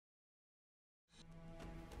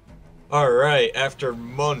Alright, after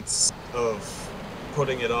months of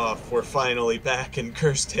putting it off, we're finally back in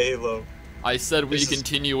Cursed Halo. I said we'd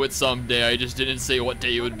continue it someday, I just didn't say what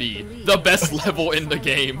day it would be. The best level in the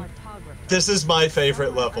game. This is my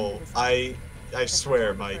favorite level. I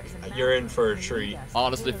swear, Mike, you're in for a treat.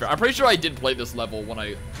 Honestly, I'm pretty sure I did play this level when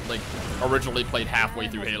I, like, originally played halfway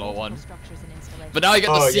through Halo 1. But now I get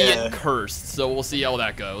to see it cursed, so we'll see how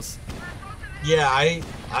that goes. Yeah,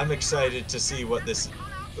 I'm excited to see what this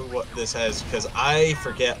has, because I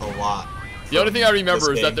forget a lot. The only thing I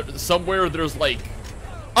remember is that somewhere there's like,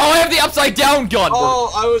 oh, I have the upside down gun.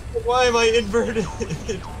 Oh, why am I inverted?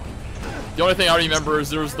 The only thing I remember is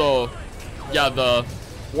there's the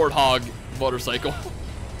Warthog motorcycle.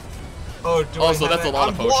 Oh, also, that's a lot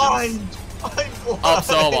of potions. I'm blind. Oh,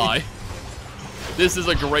 so am I. This is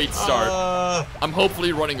a great start. I'm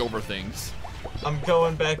hopefully running over things. I'm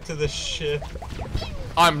going back to the ship.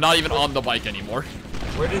 I'm not even on the bike anymore.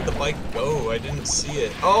 Where did the bike go? I didn't see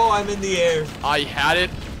it. Oh, I'm in the air. I had it.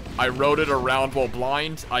 I rode it around while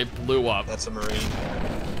blind. I blew up. That's a Marine.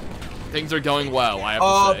 Things are going well, I have to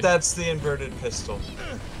say. Oh, that's the inverted pistol.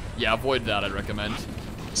 Yeah, avoid that, I'd recommend.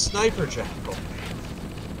 Sniper jackal.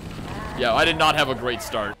 Yeah, I did not have a great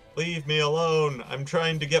start. Leave me alone. I'm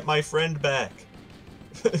trying to get my friend back.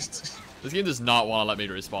 This game does not want to let me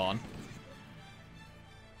respawn.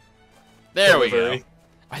 There we go.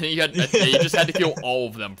 I think you just had to kill all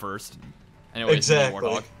of them first. Anyways, exactly.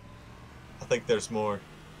 Warthog. I think there's more.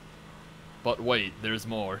 But wait, there's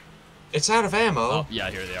more. It's out of ammo. Oh, yeah,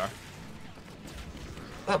 here they are.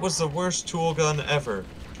 That was the worst tool gun ever.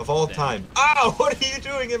 Of all time. Ow! What are you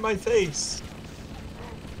doing in my face?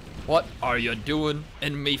 What are you doing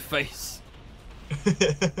in me face?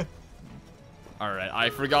 Alright, I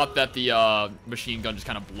forgot that the machine gun just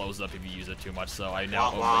kind of blows up if you use it too much, so I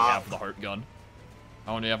now only have the heart gun.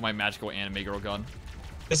 I only have my magical anime girl gun.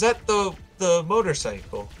 Is that the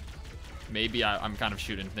motorcycle? Maybe I'm kind of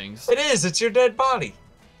shooting things. It is! It's your dead body!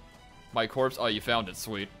 My corpse? Oh, you found it.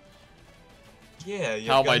 Sweet. Yeah,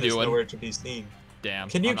 your How gun am I doing? is nowhere to be seen. Damn.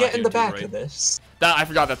 Can you get in the back of this? I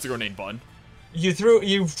forgot that's the grenade button. You threw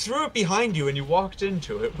it behind you and you walked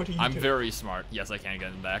into it. What are you doing? I'm very smart. Yes, I can get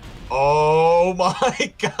in the back. Oh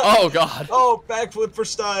my god. Oh god. Oh, backflip for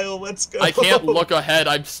style. Let's go. I can't look ahead.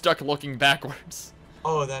 I'm stuck looking backwards.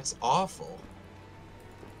 Oh, that's awful.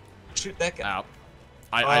 Shoot that guy. Ow.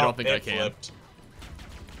 I don't think I can. Flipped.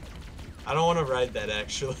 I don't want to ride that,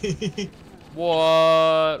 actually.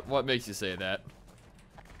 What makes you say that?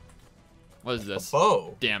 What is this? A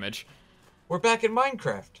bow. Damage. We're back in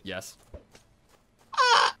Minecraft. Yes.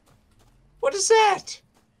 Ah! What is that?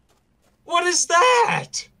 What is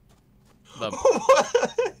that? The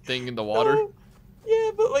thing in the water? Oh, yeah,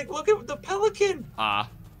 but like, look at the pelican. Ah.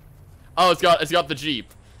 Oh, it's got the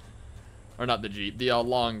Jeep. Or not the Jeep, the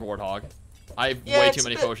long Warthog. I have way too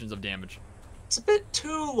many potions of damage. It's a bit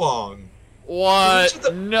too long.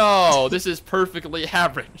 What? No, this is perfectly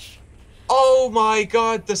average. Oh my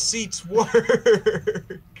god, the seats work. Okay,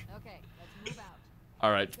 let's move out.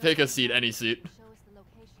 Alright, pick a seat, any seat.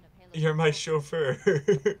 You're my chauffeur.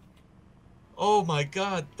 Oh my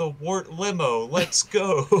god, the Wart limo. Let's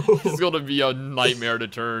go. It's gonna be a nightmare to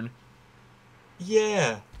turn.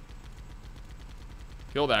 Yeah.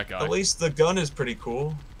 Kill that guy. At least the gun is pretty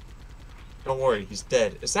cool. Don't worry, he's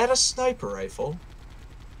dead. Is that a sniper rifle?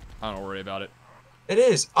 I don't worry about it. It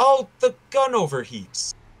is. Oh, the gun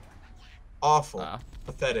overheats. Awful. Ah.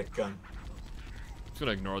 Pathetic gun. I'm just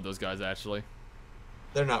gonna ignore those guys, actually.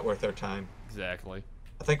 They're not worth our time. Exactly.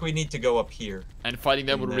 I think we need to go up here. And fighting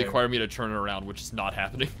them would require me to turn around, which is not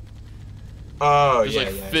happening. Oh, Just, yeah,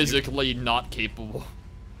 like, yeah. physically not capable.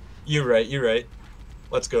 You're right, you're right.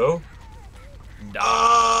 Let's go.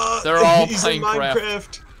 They're all he's in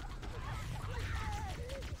Minecraft.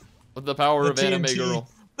 With the power of anime TNT. girl.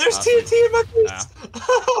 There's TNT in my face!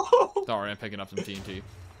 Oh. Don't worry, I'm picking up some TNT.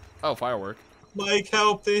 Oh, firework. Mike,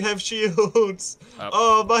 help, they have shields!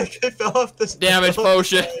 Oh, Mike, I fell off this damage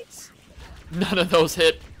potions! None of those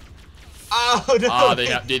hit. Oh, no! Ah,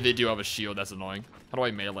 they do have a shield, that's annoying. How do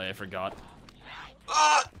I melee? I forgot.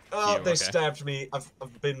 Ah! Oh, they okay. stabbed me. I've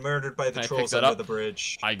been murdered by the trolls under the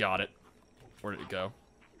bridge. I got it. Where did it go?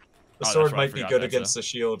 The sword might be good against the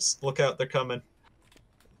shields. Look out, they're coming.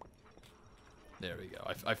 There we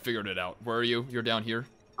go. I figured it out. Where are you? You're down here?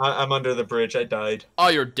 I'm under the bridge. I died. Oh,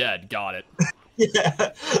 you're dead. Got it.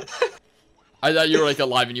 Yeah. I thought you were like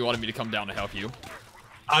alive and you wanted me to come down to help you.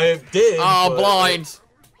 I did. Oh, blind.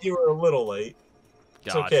 You were a little late.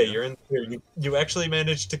 Gotcha. It's okay. You're in here. You actually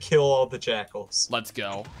managed to kill all the jackals. Let's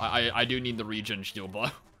go. I do need the regen shield blow.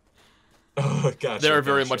 Oh, gotcha. There are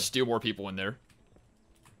very much still more people in there.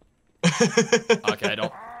 Okay,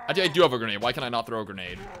 I Actually, I do have a grenade. Why can I not throw a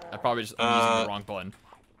grenade? I probably just I'm using the wrong button.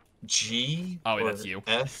 G. Oh, wait, or that's you.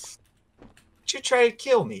 F. Did you try to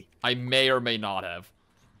kill me? I may or may not have.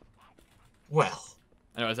 Well.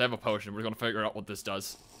 Anyways, I have a potion. We're gonna figure out what this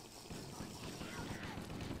does.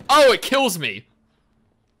 Oh, it kills me!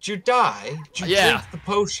 Did you die? Did you drink the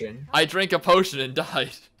potion? I drank a potion and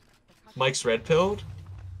died. Mike's red-pilled?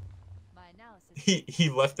 He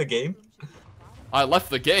left the game? I left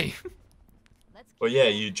the game. Well, yeah,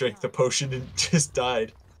 you drank the potion and just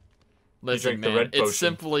died. Listen, you drank the man, red potion.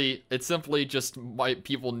 it's simply just my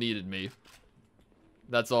people needed me.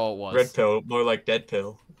 That's all it was. Red pill, more like dead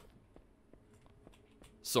pill.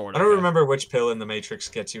 Sort I of. don't remember which pill in the Matrix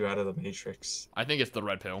gets you out of the Matrix. I think it's the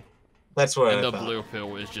red pill. That's what and I the thought. blue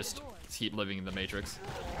pill is just keep living in the Matrix.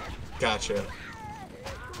 Gotcha.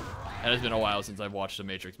 And it's been a while since I've watched a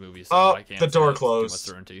Matrix movie, so I can't the door say closed. with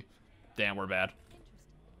certainty. Damn, we're bad.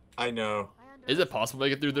 I know. Is it possible to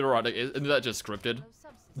get through the door? Isn't that just scripted?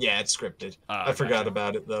 Yeah, it's scripted. I gotcha. forgot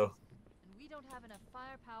about it, though.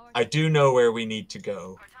 I do know where we need to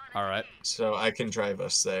go. Alright. So I can drive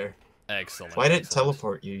us there. Excellent. Why did it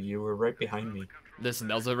teleport you? You were right behind me. Listen,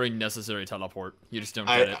 that was a very necessary teleport. You just don't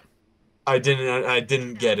get it. I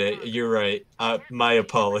didn't get it. You're right. My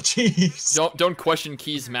apologies. Don't question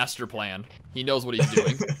Key's master plan. He knows what he's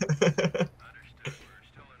doing.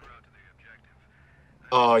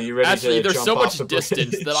 Oh, you ready actually, to there's jump so off much the distance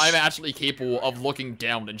bridge? that I'm actually capable of looking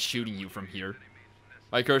down and shooting you from here.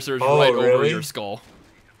 My cursor is Oh, right over really? your skull.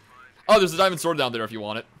 Oh, there's a diamond sword down there if you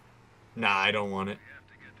want it. Nah, I don't want it.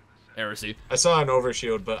 Heresy. I saw an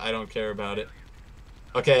overshield, but I don't care about it.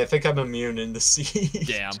 Okay, I think I'm immune in the siege.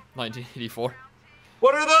 Damn, 1984.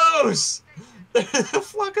 What are those? They're the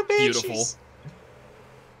flock of banshees. Beautiful.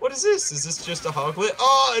 What is this? Is this just a hoglet?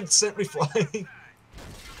 Oh, it sent me flying.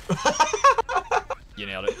 You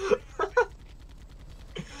nailed it.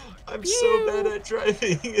 I'm so bad at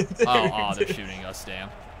driving. Oh, they're shooting us, damn.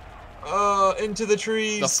 Into the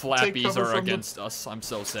trees. The Take flappies cover are from against us. I'm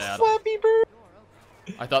so sad. Flappy bird.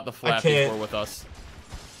 I thought the flappies were with us.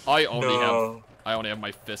 I only have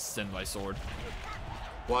my fists and my sword.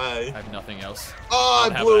 Why? I have nothing else. Oh, I I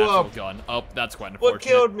don't have blew an actual up. gun. Oh, that's quite unfortunate. What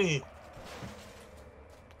killed me?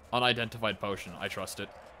 Unidentified potion. I trust it.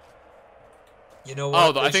 You know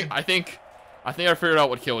what? Oh, I think I figured out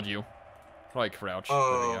what killed you. Probably crouch.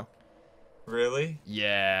 Oh. There we go. Really?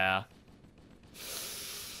 Yeah.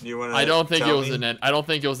 You wanna? I don't think tell it was me? I don't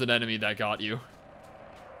think it was an enemy that got you.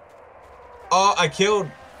 Oh, I killed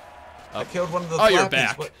one of the. Oh, you're flappies.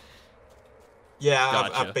 back. What? Yeah,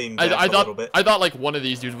 Gotcha. I've been back I a little bit. thought like one of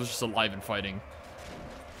these dudes was just alive and fighting.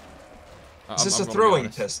 Is this I'm a gonna be throwing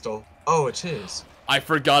honest. pistol? Oh, it is. I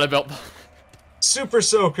forgot about the... Super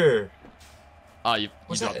soaker. You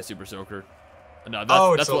Was got that- the super soaker. No,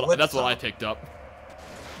 Oh, that's it's a what I lip picked up.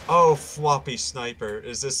 Oh, floppy sniper.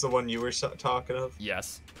 Is this the one you were talking of?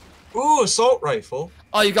 Yes. Ooh, assault rifle.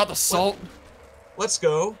 Oh, you got the salt? Let's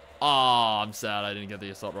go. Oh, I'm sad I didn't get the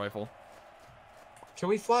assault rifle. Can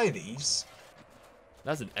we fly these?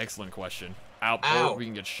 That's an excellent question. Ow. Ow. Or we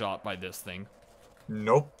can get shot by this thing.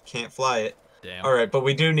 Nope, can't fly it. Damn. All right, but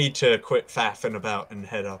we do need to quit faffing about and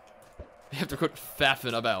head up. We have to quit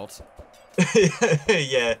faffing about.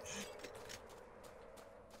 Yeah.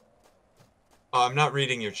 Oh, I'm not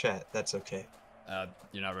reading your chat. That's okay.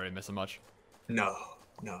 You're not really missing much. No.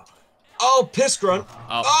 Oh, piss grunt.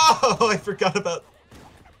 Oh. Oh, I forgot about.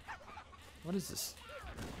 What is this?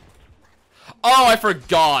 Oh, I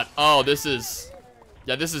forgot. Oh, this is...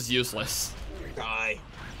 Yeah, this is useless. Die.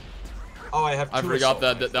 Oh, I have. I two forgot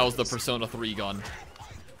assault that was the rifles. Persona 3 gun.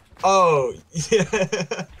 Oh, yeah.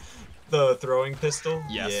 The throwing pistol.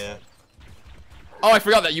 Yes. Yeah. Oh, I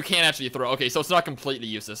forgot that you can't actually throw. Okay, so it's not completely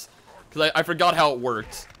useless. Because I forgot how it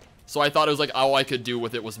worked. So I thought it was like all I could do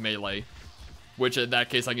with it was melee. Which in that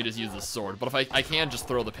case I could just use the sword. But if I can just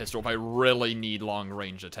throw the pistol if I really need long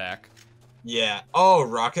range attack. Yeah. Oh,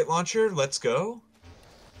 rocket launcher. Let's go.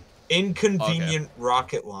 Inconvenient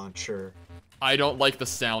rocket launcher. I don't like the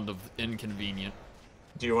sound of inconvenient.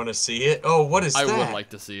 Do you want to see it? Oh, what is that? I would like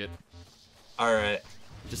to see it. All right.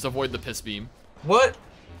 Just avoid the piss beam. What?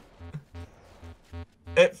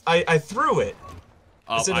 I threw it.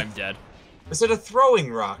 Oh, Is it I'm dead. Is it a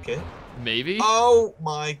throwing rocket? Maybe? Oh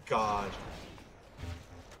my god.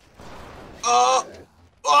 Oh,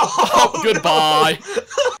 goodbye.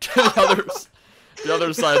 no. To the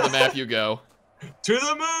other side of the map you go. To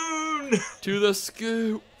the moon. To the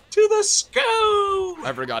scoop. To the scoop.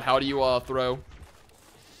 I forgot. How do you throw?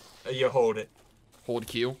 You hold it. Hold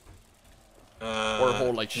Q? Or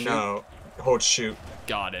hold like shoot? No. Hold shoot.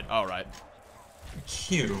 Got it. All right.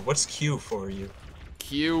 Q. What's Q for you?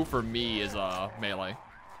 Q for me is melee.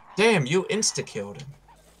 Damn, you insta-killed him.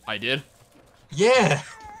 I did? Yeah.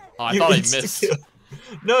 Oh, I You thought I missed.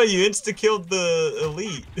 No, you insta-killed the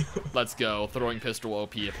elite. Let's go. Throwing pistol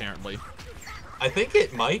OP, apparently. I think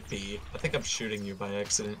it might be. I think I'm shooting you by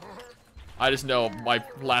accident. I just know my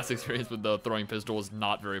last experience with the throwing pistol was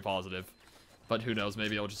not very positive. But who knows,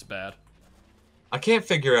 maybe it was just bad. I can't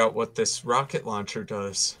figure out what this rocket launcher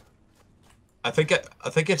does. I think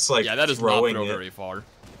it's like Yeah, that does not throwing throw it. very far.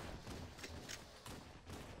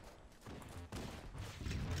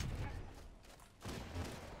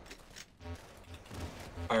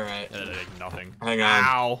 Alright. That did nothing. Hang on.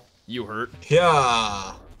 Ow. You hurt.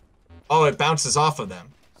 Yeah. Oh, it bounces off of them.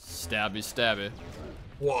 Stabby, stabby.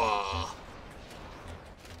 Whoa.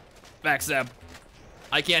 Backstab.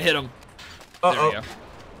 I can't hit him. Uh-oh. There we go.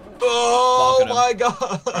 Oh Bonking him. my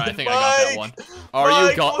god. Alright, I think I got that one. Are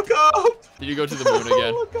Mike, you got? look up. Did you go to the moon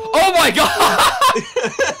again? Look up. Oh my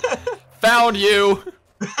god! Found you.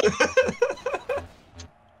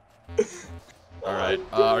 Alright,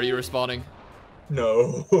 are you respawning?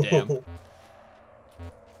 No. Damn.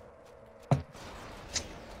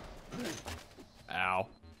 Ow.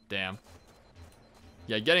 Damn.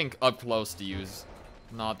 Yeah, getting up close to use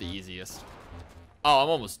not the easiest. Oh, I'm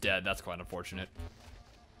almost dead. That's quite unfortunate.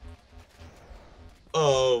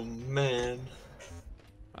 Oh man.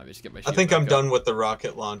 Let me just get my I shield think back I'm up. done with the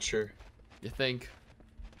rocket launcher. You think?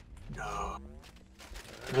 No.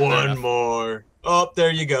 Fair One enough. more. Oh,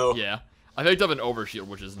 there you go. Yeah. I picked up an overshield,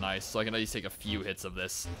 which is nice, so I can at least take a few hits of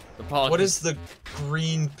this. The problem What is the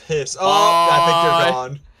green piss? Oh, Oh, I think you're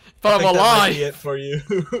gone. But I I'm think that might be alive! it for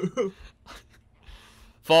you.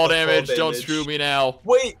 Fall The damage, fall don't damage. screw me now.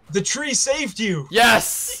 Wait, the tree saved you.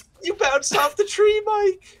 Yes! You bounced off the tree,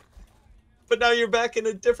 Mike. But now you're back in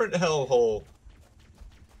a different hellhole.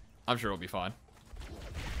 I'm sure it'll be fine.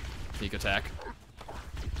 Sneak attack.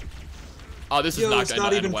 Oh, this is Yo, not it's going not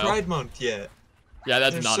to even end well. Pride Month yet. Yeah,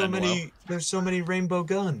 that's There's not so end many. well. There's so many rainbow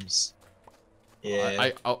guns.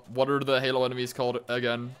 Yeah. What are the Halo enemies called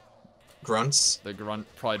again? Grunts. The Grunt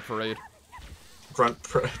Pride Parade. Grunt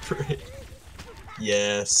parade.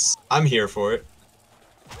 Yes, I'm here for it.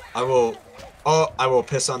 I will. Oh, I will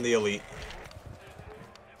piss on the elite.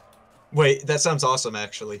 Wait, that sounds awesome,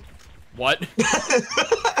 actually. What?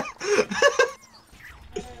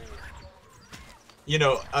 You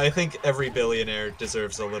know, I think every billionaire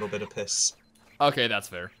deserves a little bit of piss. Okay, that's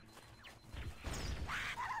fair.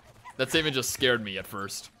 That statement just scared me at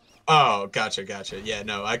first. Oh, gotcha, gotcha. Yeah,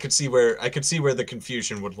 no, I could see where the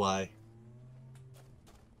confusion would lie.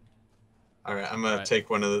 All right, I'm gonna take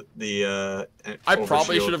one of the. I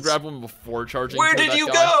probably should have overshields. grabbed one before charging. Where toward did that you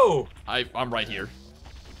guy. go? I'm right here.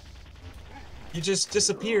 You just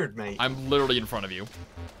disappeared, mate. I'm literally in front of you.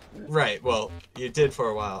 Right. Well, you did for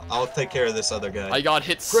a while. I'll take care of this other guy. I got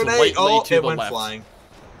hit Grenade! slightly Oh, to it the went left. flying.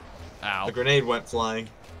 Ow. The grenade went flying.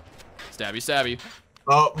 Stabby, stabby.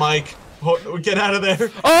 Oh, Mike, get out of there.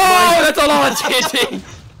 Oh, that's a lot of TNT!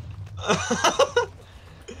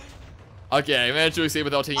 Okay, I managed to escape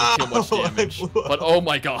without taking too much Ow, I damage. blew up. But oh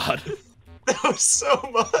my god. That was so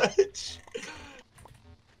much.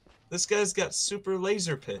 This guy's got super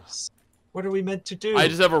laser piss. What are we meant to do? I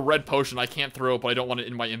just have a red potion. I can't throw it, but I don't want it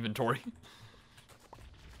in my inventory.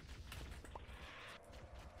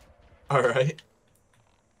 Alright.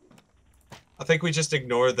 I think we just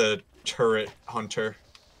ignore the turret hunter.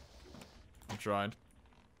 I'm trying.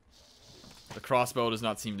 The crossbow does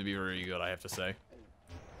not seem to be very good, I have to say.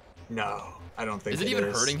 No, I don't think Is it even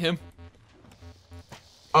hurting him?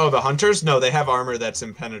 Oh, the hunters? No, they have armor that's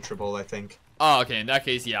impenetrable, I think. Oh, okay. In that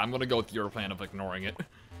case, yeah, I'm gonna go with your plan of ignoring it.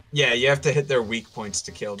 Yeah, you have to hit their weak points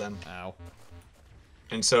to kill them. Ow.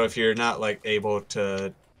 And so if you're not, like, able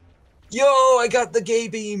to... Yo, I got the gay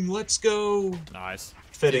beam! Let's go! Nice.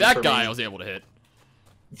 Fitting See, that for guy me. I was able to hit.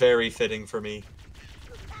 Very fitting for me.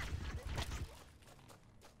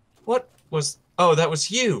 What was... Oh, that was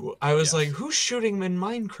you! I was Yes. like, who's shooting in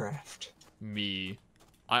Minecraft? Me.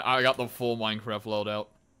 I got the full Minecraft loadout.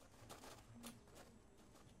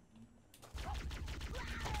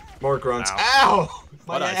 More grunts. Ow. Ow!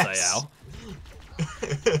 My What'd I say, ass.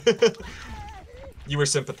 Ow? You were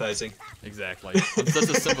sympathizing. Exactly. I'm such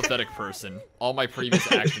a sympathetic person. All my previous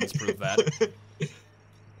actions prove that.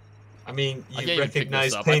 I mean, I can't you even pick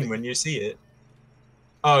recognize this up. I pain think- when you see it.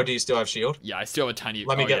 Oh, do you still have shield? Yeah, I still have a tiny...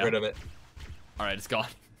 Let me oh, get yeah. rid of it. Alright, it's gone.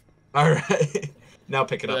 Alright. Now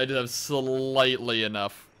pick it But I up. just have slightly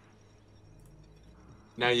enough.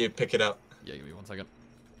 Now you pick it up. Yeah, give me 1 second.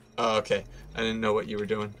 Oh, okay. I didn't know what you were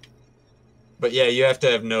doing. But yeah, you have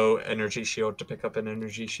to have no energy shield to pick up an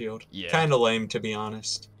energy shield. Yeah. Kinda lame, to be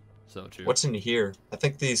honest. So true. What's in here? I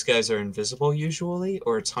think these guys are invisible usually,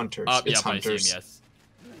 or it's hunters. Yeah, It's but I see him, hunters. yes.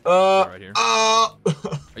 Right here. Are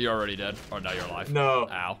Are you already dead? Or now you're alive? No.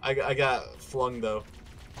 Ow. I got flung though.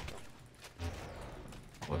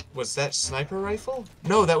 What was that, sniper rifle?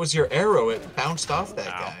 No, that was your arrow. It bounced off that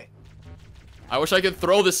guy. I wish I could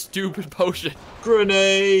throw this stupid potion.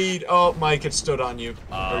 Grenade! Oh, Mike, it stood on you.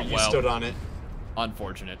 Or you well, stood on it.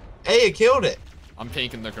 Unfortunate. Hey, it killed it. I'm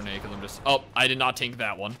tanking the grenade because I'm just... Oh, I did not tank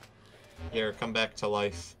that one. Here, come back to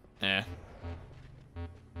life. Eh.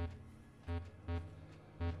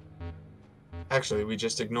 Actually, we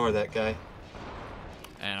just ignore that guy.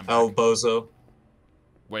 And I'm El back. Bozo.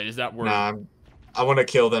 Wait, is that word? Nah, I want to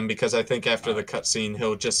kill them because I think after the cutscene,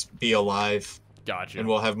 he'll just be alive. Gotcha. And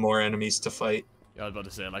we'll have more enemies to fight. Yeah, I was about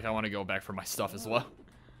to say, like, I want to go back for my stuff as well.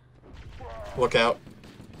 Look out.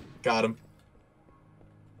 Got him.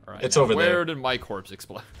 Alright, It's now, over there. where did my corpse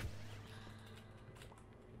explode?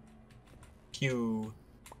 Q.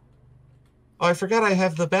 Oh, I forgot I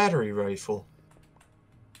have the battery rifle.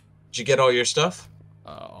 Did you get all your stuff?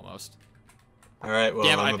 Almost. Alright, well,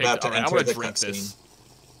 Damn, I'm I picked about it. to Alright, I enter want the to drink cutscene. this.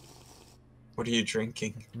 What are you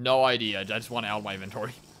drinking? No idea. I just want it out of my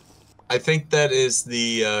inventory. I think that is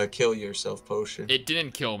the kill yourself potion. It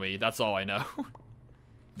didn't kill me. That's all I know.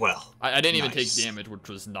 Well, I didn't even nice. take damage, which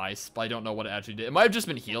was nice, but I don't know what it actually did. It might have just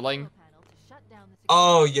been healing.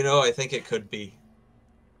 Oh, you know, I think it could be.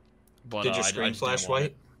 But, Did your I screen just flash didn't want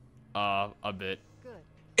white? it. A bit.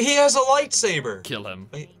 He has a lightsaber. Kill him.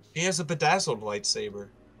 Wait, he has a bedazzled lightsaber.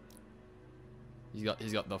 He's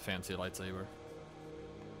got the fancy lightsaber.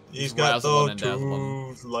 He's got razzle the and two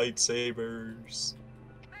dazzle lightsabers.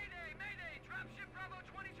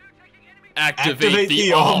 Activate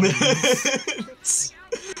the omens. omens.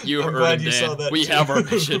 You I'm heard glad him, you Dan. saw that We too. have our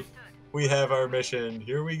mission. We have our mission.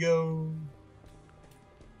 Here we go.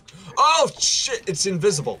 Oh shit! It's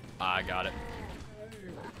invisible. I got it.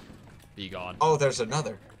 Be gone. Oh, there's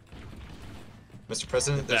another. Mr.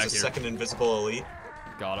 President, there's Back a here. second invisible elite.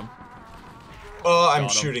 Got him. Oh, I'm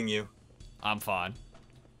Got him. shooting you. I'm fine.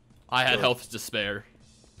 I had Good. health to spare.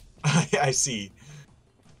 I see.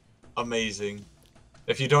 Amazing.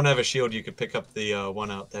 If you don't have a shield, you could pick up the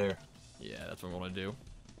one out there. Yeah, that's what I want to do.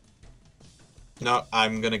 No,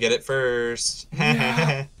 I'm gonna get it first.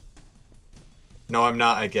 Yeah. No, I'm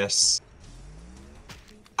not, I guess.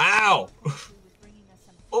 Ow!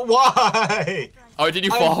 Why? Oh, did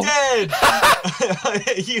you I'm fall? dead!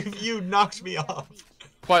 you knocked me off.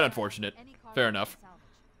 Quite unfortunate. Fair enough.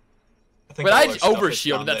 I think But all I our stuff is overshielded,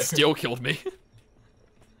 down that there. still killed me.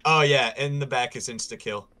 Oh yeah, in the back is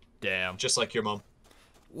insta-kill. Damn. Just like your mom.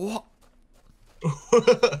 What?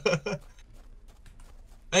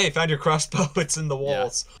 Hey, found your crossbow. It's in the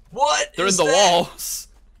walls. Yeah. What? They're in is the that? walls.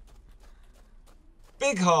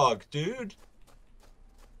 Big hog, dude.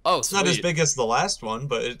 Oh, It's sweet. not as big as the last one,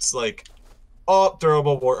 but it's like... Oh,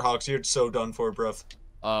 throwable warthogs. You're so done for, bruv.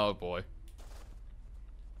 Oh, boy.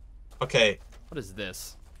 Okay, What is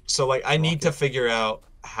this? so like I need to figure out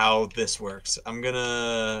how this works. I'm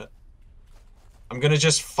gonna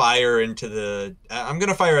just fire into the... I'm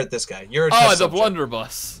gonna fire at this guy. You're a Oh, test the subject.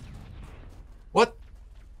 blunderbuss. What?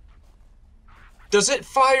 Does it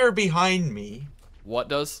fire behind me? What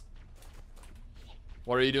does?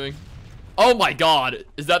 What are you doing? Oh my god!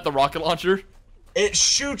 Is that the rocket launcher? It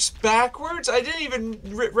shoots backwards? I didn't even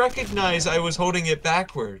recognize I was holding it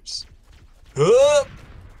backwards.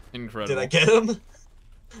 Incredible. Did I get him?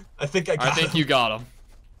 I think I got I think him. you got him.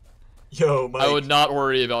 Yo, Mike. I would not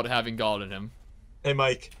worry about having gotten him. Hey,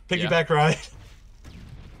 Mike. Piggyback ride.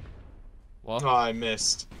 What? Oh, I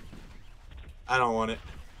missed. I don't want it.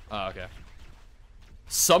 Oh, okay.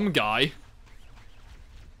 Some guy.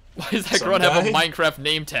 Why does that Some grunt have a guy? Minecraft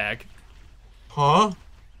name tag? Huh?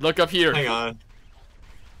 Look up here. Hang on.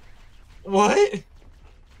 What?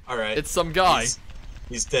 Alright. It's some guy.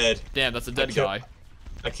 He's dead. Damn, that's a dead killed- guy.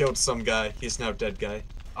 I killed some guy. He's now dead guy.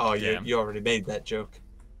 Oh, Damn. you already made that joke.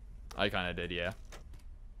 I kind of did, yeah.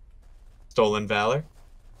 Stolen valor?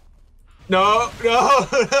 No, no,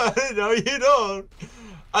 no, you don't.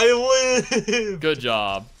 I live. Good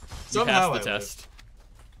job. You Somehow passed the I test.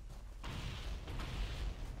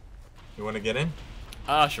 You want to get in?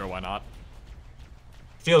 Sure, why not?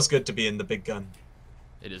 Feels good to be in the big gun.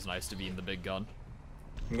 It is nice to be in the big gun.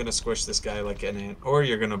 I'm gonna squish this guy like an ant, or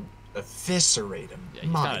you're gonna eviscerate him. Yeah, he's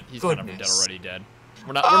My kind of dead goodness. already. Dead.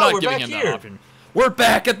 We're Oh, not we're giving back him here. that option. We're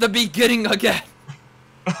back at the beginning again.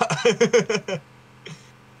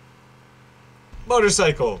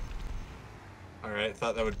 Motorcycle. All right,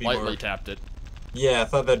 thought that would be Lightly more. tapped it. Yeah, I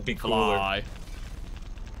thought that'd be cooler. Fly.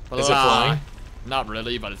 Is it flying? Not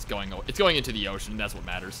really, but it's going. It's going into the ocean. That's what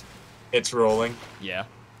matters. It's rolling. Yeah,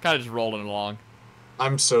 kind of just rolling along.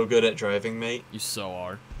 I'm so good at driving, mate. You so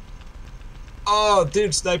are. Oh,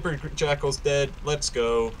 dude, Sniper Jackal's dead. Let's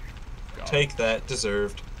go. Go. Take that.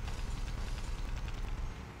 Deserved.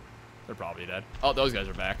 They're probably dead. Oh, those guys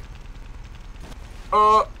are back.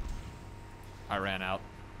 Oh. I ran out.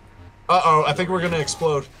 Uh-oh, I think we're gonna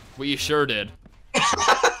explode. We sure did.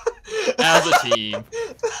 As a team.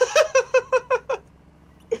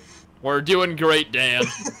 We're doing great, Dan.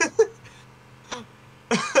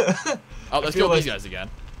 Oh, let's kill these guys again.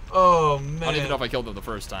 Oh, man. I don't even know if I killed them the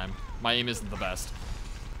first time. My aim isn't the best.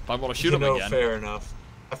 But I'm gonna shoot them again. Fair enough.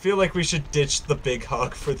 I feel like we should ditch the big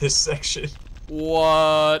hog for this section.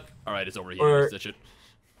 What? Alright, it's over here. Or- Let's ditch it.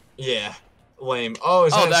 Yeah. Lame. Oh,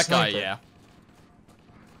 is Oh, that a that guy, sniper? yeah.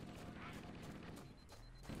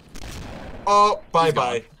 Oh, He's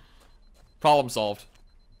bye-bye. gone. Problem solved.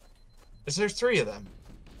 Is there 3 of them?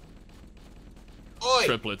 Oi!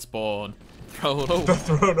 Triplet spawn. Throw it over. The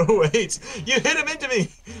thrown away. You hit him into me!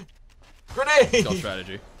 Grenade! Kill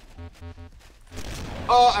strategy.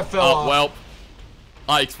 Oh, I fell Oh, off. well.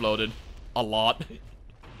 I exploded. A lot.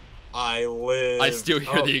 I live. I still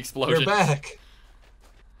hear the explosion. You're back.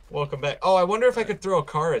 Welcome back. Oh, I wonder if I could throw a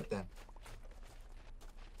car at them.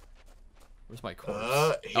 Where's my corpse?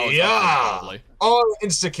 Oh, it's up there, Yeah. probably. Oh,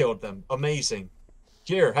 insta-killed them. Amazing.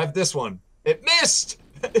 Here, have this one. It missed!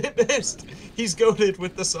 It missed! He's goated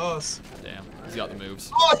with the sauce. Damn, he's got the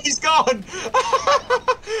moves. Oh, he's gone! And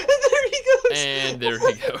there he goes! And there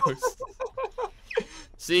he goes.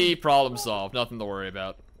 See, problem solved. Nothing to worry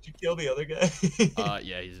about. Did you kill the other guy?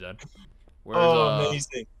 Yeah, he's dead. Where's, Oh,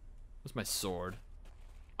 amazing. Where's my sword?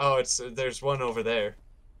 Oh, there's one over there.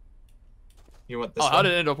 You want this Oh, one? how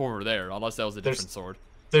did it end up over there? Unless that was a There's- different sword.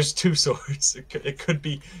 There's 2 swords. It could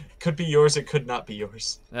be yours, it could not be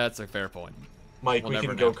yours. That's a fair point. Mike, We'll we never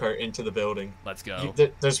can know. go-kart into the building. Let's go.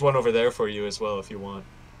 There's one over there for you as well if you want.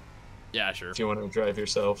 Yeah, sure. If you want to drive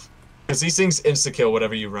yourself. Because these things insta-kill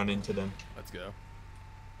whatever you run into them. Let's go.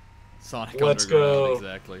 Sonic Let's Underground, go.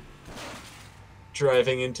 exactly.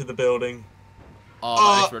 Driving into the building.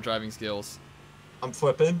 Oh, expert driving skills. I'm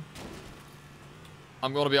flipping.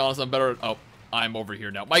 I'm gonna be honest, I'm better. Oh, I'm over here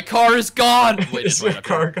now. My car is gone! Wait, it's Is right your up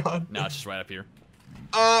car here. gone? No, it's just right up here.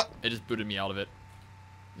 Uh, It just booted me out of it.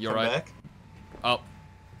 You come alright? back. Oh.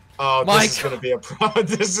 Oh, My this is gonna be a problem.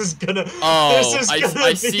 This is gonna. Oh, this is gonna I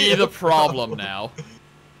be see a the problem now.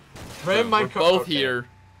 Ram my We're car. both okay. here.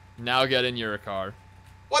 Now get in your car.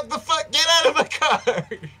 What the fuck? Get out of my car!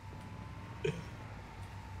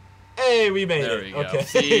 Hey, we made There it. we go. Okay.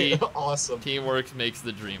 See? Awesome. Teamwork makes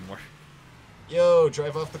the dream work. Yo,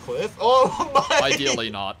 drive off the cliff. Oh my! Ideally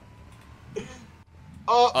not.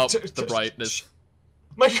 Oh, Oh, the brightness.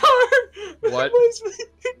 My car! What?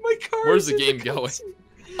 My car. Where's is the in game going? cutscene.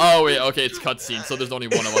 Oh wait, okay, it's cutscene, so there's only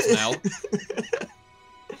one of us now.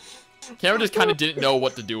 Cameron just kind of didn't know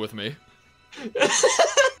what to do with me.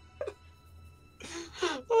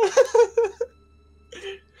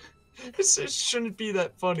 It shouldn't be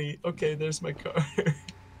that funny. Okay, there's my car.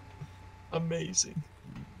 Amazing.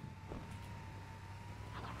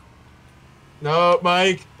 No,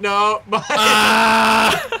 Mike. No, Mike.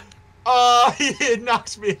 Ah! Oh, it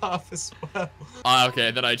knocks me off as well. Okay,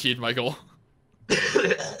 then I achieved my goal.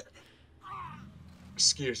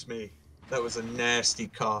 Excuse me. That was a nasty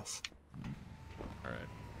cough. Alright.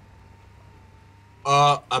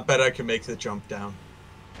 I bet I can make the jump down.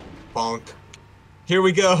 Bonk. Here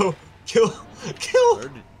we go. Kill. Where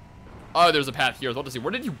did... Oh, there's a path here. I was about to see.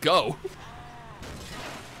 Where did you go?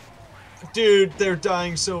 Dude, they're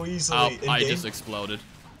dying so Oh, easily. I in-game. just exploded.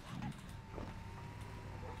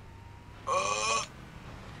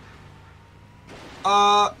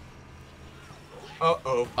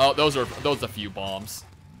 Uh-oh. Oh, those are a few bombs.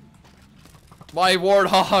 My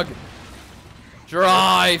warthog!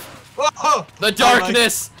 Drive! Whoa! The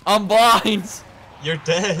darkness! I'm blind! You're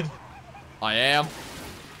dead. I am.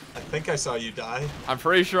 I think I saw you die. I'm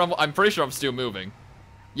pretty sure I'm still moving.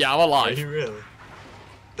 Yeah, I'm Are alive. you really?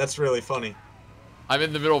 That's really funny. I'm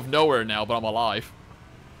in the middle of nowhere now, but I'm alive.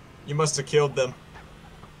 You must have killed them.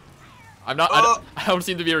 I'm not. Oh. I don't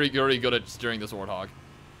seem to be very good at steering this warthog.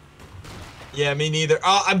 Yeah, me neither.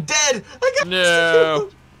 Oh, I'm dead! I got No.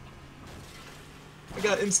 I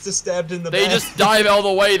got insta-stabbed in the They back. just dive all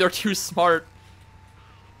the way. They're too smart.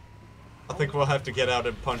 I think we'll have to get out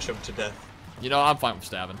and punch them to death. You know, I'm fine with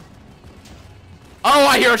stabbing. Oh,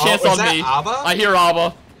 I hear a chance is on that me. Abba? I hear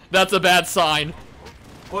Abba. That's a bad sign.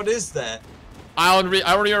 What is that? I don't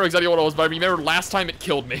remember exactly what it was, but I remember last time it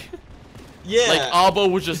killed me. Yeah. Like Abba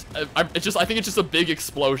was just, I think it's just a big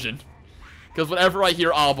explosion. Because whenever I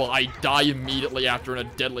hear Abba, I die immediately after in a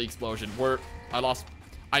deadly explosion.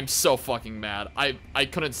 I'm so fucking mad. I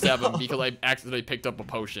couldn't stab him because I accidentally picked up a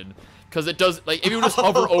potion. Because it does, like, if you just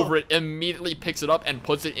hover over it, immediately picks it up and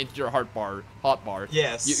puts it into your hotbar.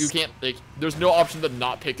 Yes. You can't, like, there's no option to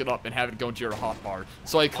not pick it up and have it go into your hotbar.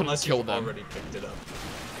 So I couldn't Unless kill you've them. already picked it up.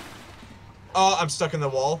 Oh, I'm stuck in the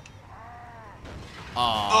wall.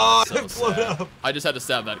 Oh, it blew up. I just had to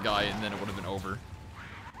stab that guy and then it would have been over.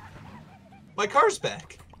 My car's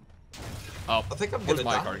back. Oh, I think I'm where's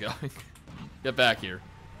gonna my die. car going? Get back here.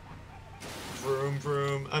 Vroom,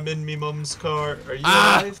 vroom. I'm in me mum's car. Are you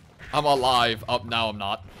Ah! alive? I'm alive. Oh, now I'm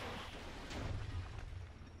not.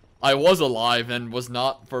 I was alive and was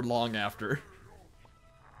not for long after.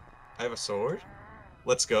 I have a sword.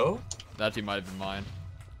 Let's go. That might have been mine.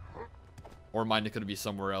 Or mine could be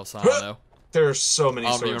somewhere else. I don't know. There are so many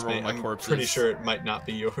I don't swords, remember man. where my I'm corpse pretty is. sure it might not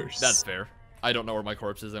be yours. That's fair. I don't know where my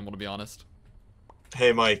corpse is, I'm gonna be honest.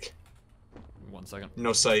 Hey, Mike. 1 second.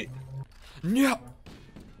 No sight. No!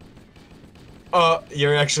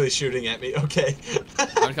 You're actually shooting at me. Okay.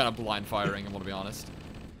 I'm kind of blind firing, I'm gonna be honest.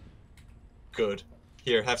 Good.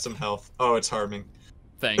 Here, have some health. Oh, it's harming.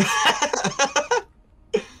 Thanks. I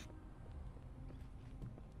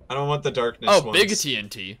don't want the darkness Oh, ones. big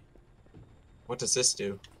TNT. What does this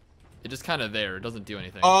do? It's just kind of there. It doesn't do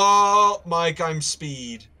anything. Oh, Mike, I'm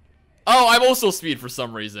speed. Oh, I'm also speed for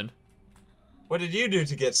some reason. What did you do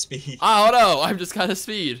to get speed? I don't know. I'm just kind of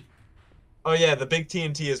speed. Oh yeah, the big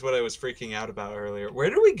TNT is what I was freaking out about earlier. Where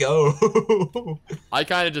did we go? I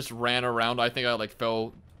kind of just ran around. I think I like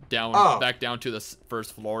fell down, back down to the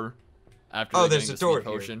first floor after Oh, getting there's the a door speed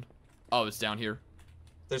potion. Oh, it's down here.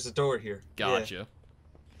 There's a door here. Gotcha.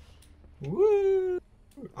 Yeah. Woo!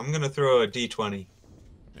 I'm gonna throw a D20.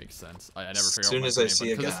 Makes sense. I never figured out Soon my as I grenade see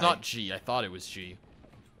button, a because it's guy. not G. I thought it was G.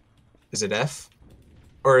 Is it F?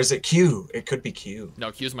 Or is it Q? It could be Q.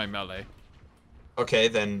 No, Q's my melee. Okay,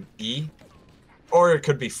 then E. Or it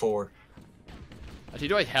could be 4. Actually,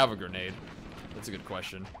 do I have a grenade? That's a good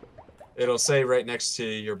question. It'll say right next to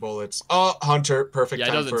your bullets. Oh, Hunter, perfect Yeah, it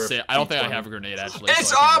time doesn't for say. I don't think I D20. have a grenade actually. It's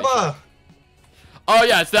so I can't really Abba! check. Oh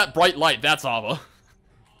yeah, it's that bright light. That's Abba.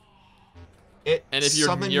 It And if you're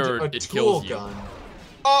summoned near, a it tool kills you. gun.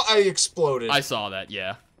 Oh, I exploded. I saw that.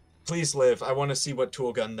 Yeah. Please live. I want to see what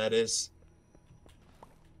tool gun that is.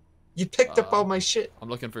 You picked up all my shit. I'm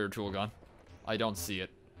looking for your tool gun. I don't see it.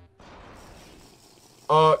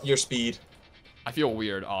 Oh, your speed. I feel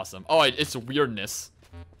weird. Awesome. Oh, it's weirdness.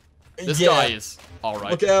 This Yeah. guy is all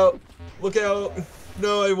right. Look out. Look out.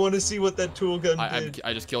 No, I want to see what that tool gun did.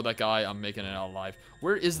 I just killed that guy. I'm making it out alive.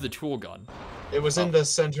 Where is the tool gun? It was in the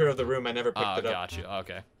center of the room. I never picked Oh, it up. gotcha.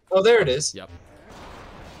 Okay. Oh, there it is. Yep.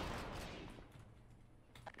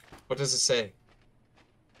 What does it say?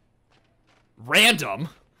 Random.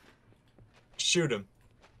 Shoot him.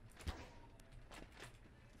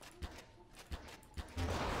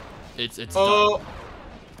 It's Oh, done.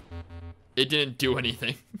 It didn't do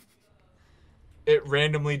anything. it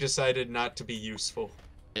randomly decided not to be useful.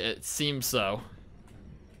 It seems so.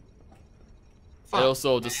 Fuck. I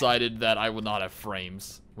also decided that I would not have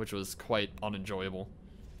frames, which was quite unenjoyable.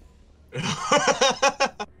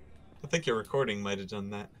 I think your recording might have done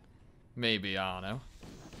that. Maybe, I don't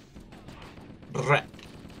know. Brat.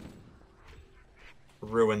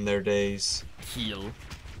 Ruin their days. Heal.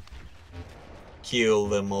 Kill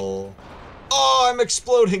them all. Oh, I'm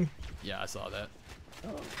exploding. Yeah, I saw that.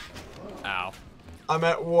 Ow. I'm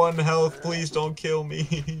at 1 health. Please don't kill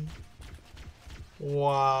me.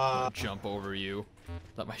 Wow. Jump over you.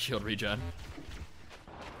 Let my shield regen.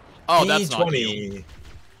 Oh, that's not heal. D20.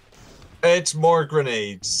 It's more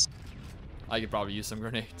grenades. I could probably use some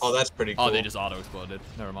grenades. Oh, that's pretty cool. Oh, they just auto-exploded.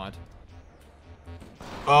 Never mind.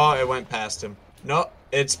 Oh, it went past him. No,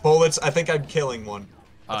 it's bullets. I think I'm killing one.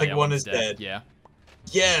 I think yeah, one one's is dead. Yeah.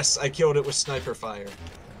 Yes, I killed it with sniper fire.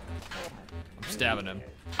 I'm stabbing him.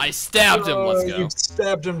 I stabbed him. Let's go. You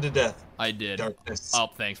stabbed him to death. I did. Darkness. Oh,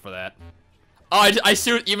 thanks for that. Oh, I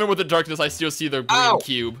still, even with the darkness, I still see the green Ow.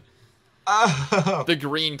 cube. Oh. The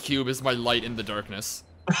green cube is my light in the darkness.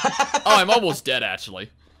 Oh, I'm almost dead, actually.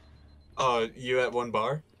 Oh, you at 1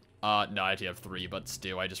 bar? No, I actually have 3, but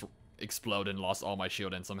still, I just exploded and lost all my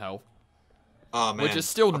shield and some health. Oh, man. Which is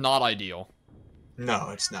still not ideal. No,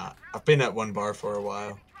 it's not. I've been at 1 bar for a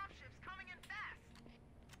while.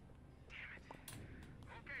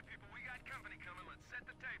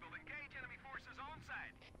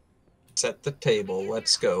 Set the table.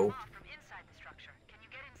 Let's go.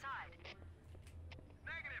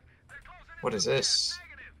 What is this?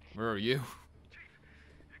 Where are you?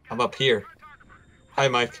 I'm up here. Hi,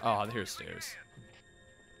 Mike. Oh, here's stairs.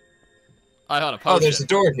 I found a potion. Oh, there's a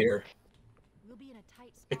door here. We'll be in a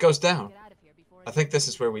tight spot It goes to down. get out of here before I think this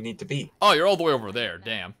is where we need to be. Oh, you're all the way over there.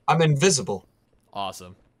 Damn. I'm invisible.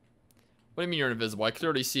 Awesome. What do you mean you're invisible? I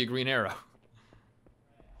clearly see a green arrow.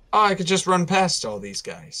 Oh, I could just run past all these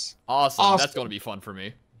guys. Awesome. That's going to be fun for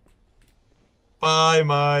me. Bye,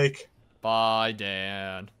 Mike. Bye,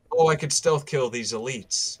 Dan. Oh, I could stealth kill these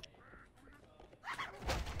elites.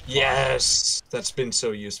 Yes! That's been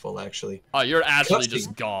so useful, actually. Oh, you're actually Cutscene.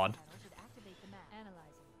 just gone. Activate the map.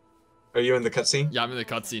 Analyzing. Are you in the cutscene? Yeah, I'm in the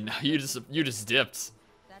cutscene now. You just dipped.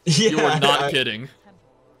 Yeah, You were not kidding. Temple.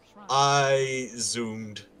 Shrine. I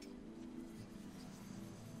zoomed.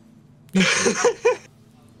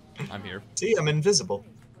 I'm here. See, I'm invisible.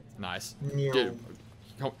 Nice. Meow. Dude,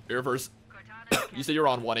 come here first. You said you're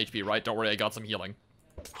on 1 HP, right? Don't worry, I got some healing.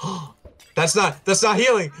 That's not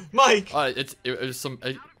healing, Mike. It was some.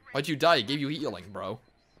 Why'd you die? It gave you healing, bro.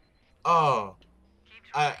 Oh,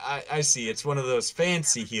 I see. It's one of those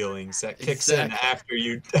fancy healings that kicks in after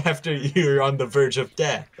you're on the verge of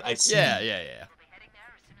death. I see. Yeah.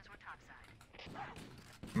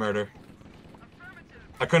 Murder.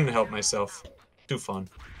 I couldn't help myself. Too fun.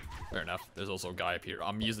 Fair enough. There's also a guy up here.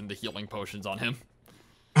 I'm using the healing potions on him.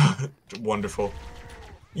 Wonderful.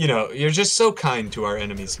 You know, you're just so kind to our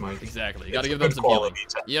enemies, Mike. Exactly. You gotta It's give them good some healing. quality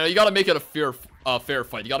time. You know, you gotta make it a fair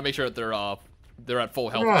fight. You gotta make sure that they're at full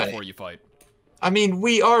health Right. before you fight. I mean,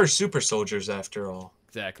 we are super soldiers after all.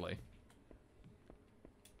 Exactly.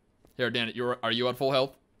 Here, Dan, are you at full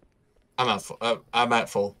health? I'm at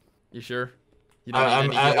full. You sure? You don't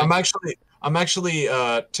need any healing? I'm actually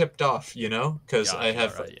tipped off, you know, because Gotcha, I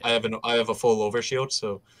have right, yeah. I have a full overshield,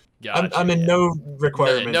 so Gotcha, I'm in yeah. no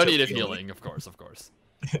requirement. No need of healing, of course.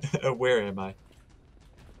 Where am I?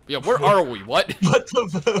 Yeah, where are we? What? What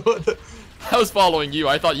the? I was following you.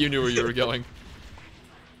 I thought you knew where you were going.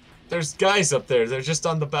 There's guys up there. They're just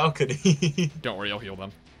on the balcony. Don't worry, I'll heal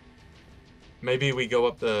them. Maybe we go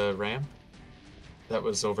up the ramp. That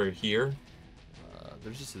was over here.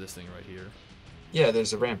 There's just this thing right here. Yeah,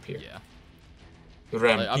 there's a ramp here. Yeah. The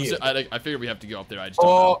ramp here. I figured we have to go up there. I just don't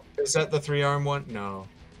know. Oh, is that the 3-arm one? No.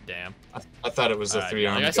 Damn. I thought it was the Alright,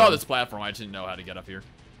 3-arm. like, I saw this platform. I just didn't know how to get up here.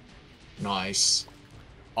 Nice.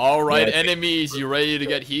 All right, Yeah, enemies, you ready to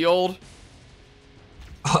get healed?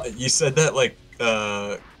 You said that like,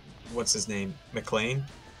 what's his name? McLean?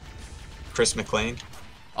 Chris McLean?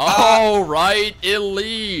 All right,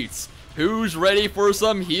 elites. Who's ready for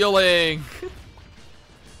some healing?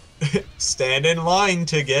 Stand in line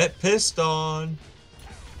to get pissed on.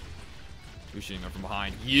 Who's shooting them from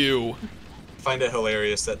behind? You. Find it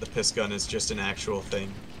hilarious that the piss gun is just an actual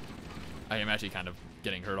thing. I am actually kind of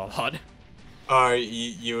getting hurt a lot. Are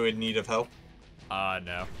you in need of help?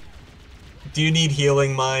 No. Do you need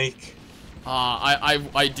healing, Mike?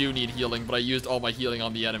 I do need healing, but I used all my healing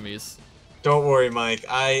on the enemies. Don't worry, Mike.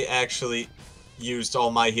 I actually used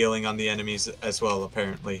all my healing on the enemies as well,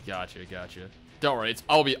 apparently. Gotcha. Don't worry,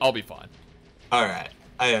 I'll be fine. Alright,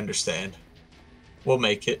 I understand. We'll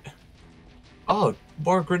make it. Oh,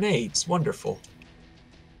 more grenades. Wonderful.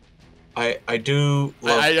 I do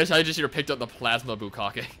love... I just here picked up the plasma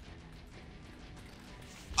bukkake.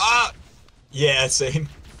 Ah! Yeah, same.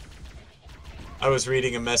 I was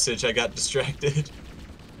reading a message, I got distracted.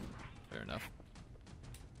 Fair enough.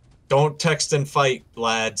 Don't text and fight,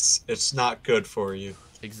 lads. It's not good for you.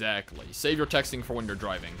 Exactly. Save your texting for when you're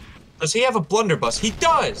driving. Does he have a blunderbuss? He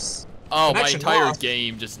does! Oh, my Connection entire lost.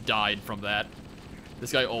 game just died from that.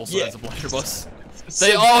 This guy also Yeah. has a blunderbuss. They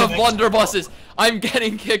Said all have connection blunderbusses. I'm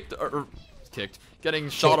getting getting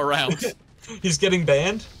shot around. He's getting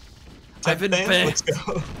banned? I've been Tenth banned. Let's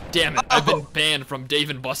go. Damn it! I've been Oh. banned from Dave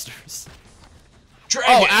and Buster's.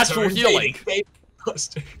 Dragons actual are healing. invading Dave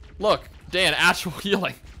Buster. Look, Dan, actual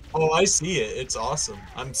healing. Oh, I see it. It's awesome.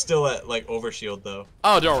 I'm still at like overshield though.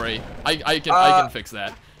 Oh, don't worry. I can fix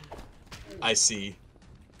that. I see.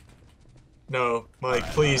 No, Mike,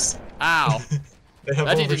 please. Ow. They have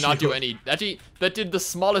That did not do overshield. any. That did the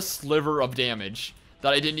smallest sliver of damage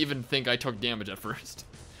that I didn't even think I took damage at first.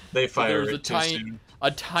 They There fire was it too soon.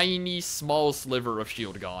 a tiny small sliver of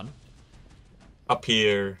shield gone. Up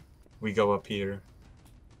here. We go up here.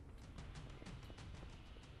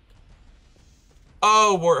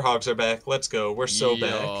 Oh, warthogs are back. Let's go. We're so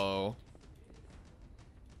back. Yo.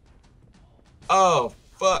 Oh,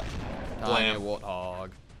 fuck. Tiny Blam.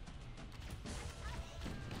 warthog.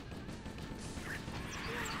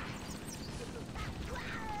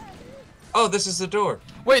 Oh, this is the door.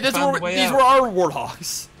 Wait, Found the way these out. were our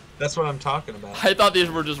warthogs. That's what I'm talking about. I thought these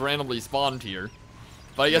were just randomly spawned here.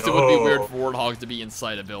 But I guess it would be weird No. for warthogs to be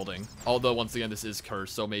inside a building. Although once again this is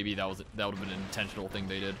cursed, so maybe that would have been an intentional thing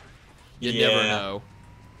they did. You never Yeah. know.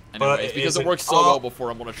 But Anyways, because is it it- worked so oh. well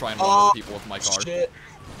before, I'm gonna try and run over people with my car. Shit.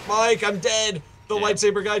 Mike, I'm dead. The Damn.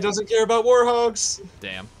 lightsaber guy doesn't care about warhogs.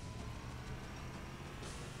 Damn.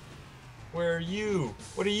 Where are you?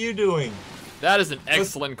 What are you doing? That is an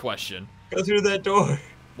excellent question. Go through that door.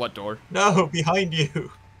 What door? No, behind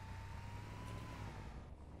you.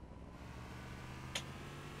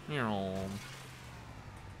 I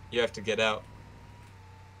You have to get out.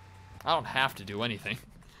 don't have to do anything.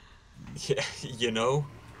 Yeah, you know?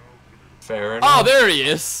 Fair enough. Oh, there he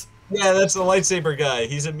is! Yeah, that's the lightsaber guy.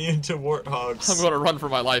 He's immune to warthogs. I'm gonna run for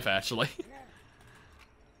my life, actually.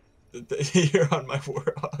 You're on my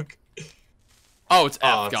warthog. Oh, it's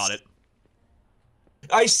F. Oh, Got it.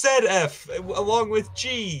 I said F, along with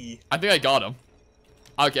G. I think I got him.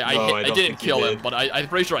 Okay, No, I don't didn't think you kill him, did. but I'm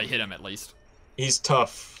pretty sure I hit him at least. He's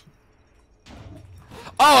tough.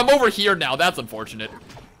 Oh, I'm over here now. That's unfortunate.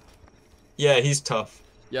 Yeah, he's tough.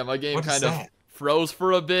 Yeah, my game What is kind of that? froze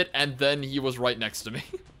for a bit, and then he was right next to me.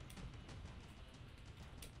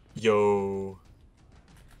 Yo.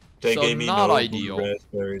 They So gave me not no ideal.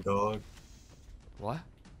 raspberry dog. What?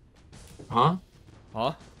 Huh?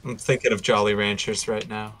 Huh? I'm thinking of Jolly Ranchers right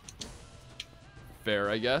now. Fair,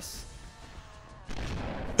 I guess.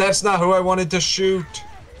 That's not who I wanted to shoot.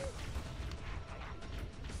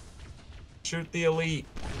 Shoot the elite.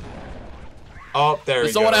 Oh, there Did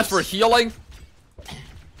he someone goes. ask for healing?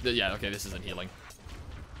 Yeah, okay, this isn't healing.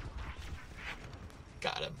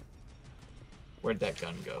 Got him. Where'd that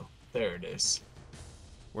gun go? There it is.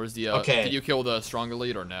 Where's the, Okay. Did you kill the stronger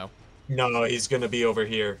lead or no? No, he's gonna be over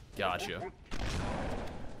here. Gotcha.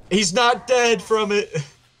 He's not dead from it.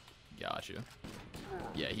 Gotcha.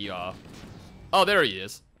 Yeah, he, Oh, there he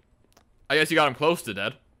is. I guess you got him close to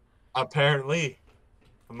dead. Apparently.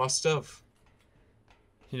 I must have.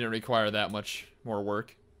 He didn't require that much more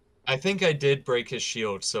work. I think I did break his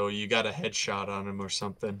shield, so you got a headshot on him or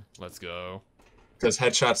something. Let's go. Because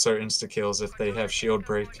headshots are insta-kills if they have shield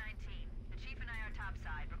break.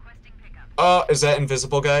 Oh, is that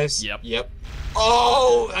invisible, guys? Yep. Yep.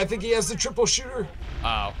 Oh, I think he has the triple shooter.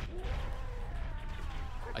 Ow.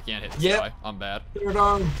 I can't hit this Yep. guy. I'm bad. Third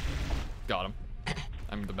arm. Got him.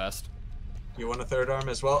 I'm the best. You want a third arm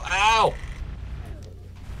as well? Ow!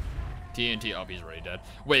 TNT. Oh, he's already dead.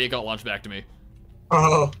 Wait, it got launched back to me.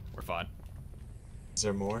 Oh. We're fine. Is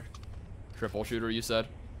there more? Triple shooter, you said?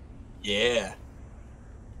 Yeah.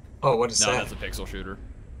 Oh, what is No, that? that's a pixel shooter.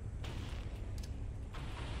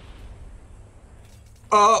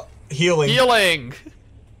 Oh, healing. Healing!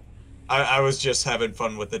 I was just having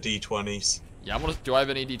fun with the D20s. Yeah, I'm gonna. Do I have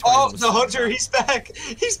any D20s? Oh, on the hunter, he's back!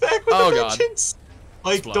 He's back with Oh, a God. vengeance!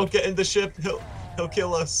 Like, Explode. don't get in the ship, he'll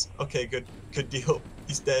kill us. Okay, good deal.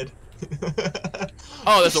 He's dead.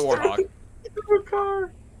 Oh, there's a warthog. A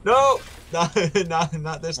car. No! Not this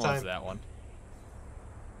What was time. that one?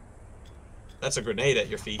 That's a grenade at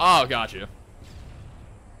your feet. Oh, got you.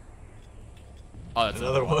 Oh, that's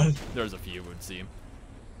Another one. There's a few, it would seem.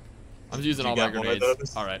 I'm just using You all my got one of grenades.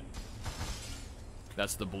 those? Alright.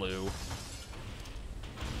 That's the blue.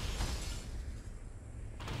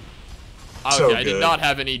 Okay, So I did good. not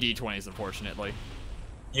have any D20s, unfortunately.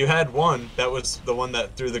 You had one. That was the one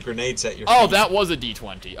that threw the grenades at your Oh, feet. that was a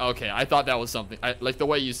D20. Okay, I thought that was something. Like the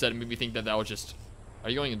way you said it made me think that that was just. Are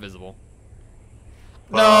you going invisible?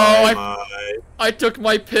 No, I took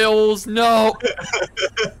my pills. No.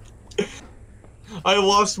 I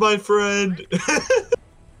lost my friend.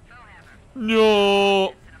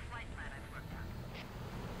 No.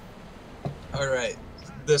 Alright.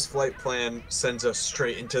 This flight plan sends us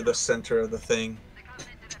straight into the center of the thing.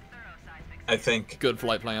 I think. Good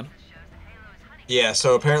flight plan. Yeah,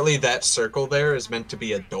 so apparently that circle there is meant to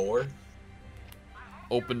be a door,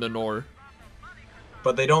 Open the door.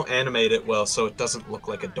 but they don't animate it well, so it doesn't look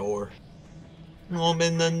like a door.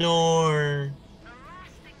 Open the door.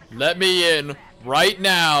 Let me in right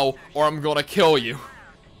now, or I'm gonna kill you.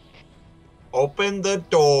 Open the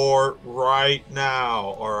door right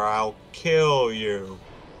now, or I'll kill you.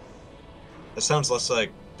 That sounds less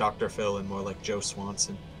like Dr. Phil and more like Joe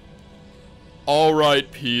Swanson. All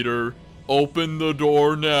right, Peter. Open the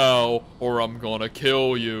door now, or I'm gonna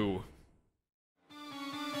kill you.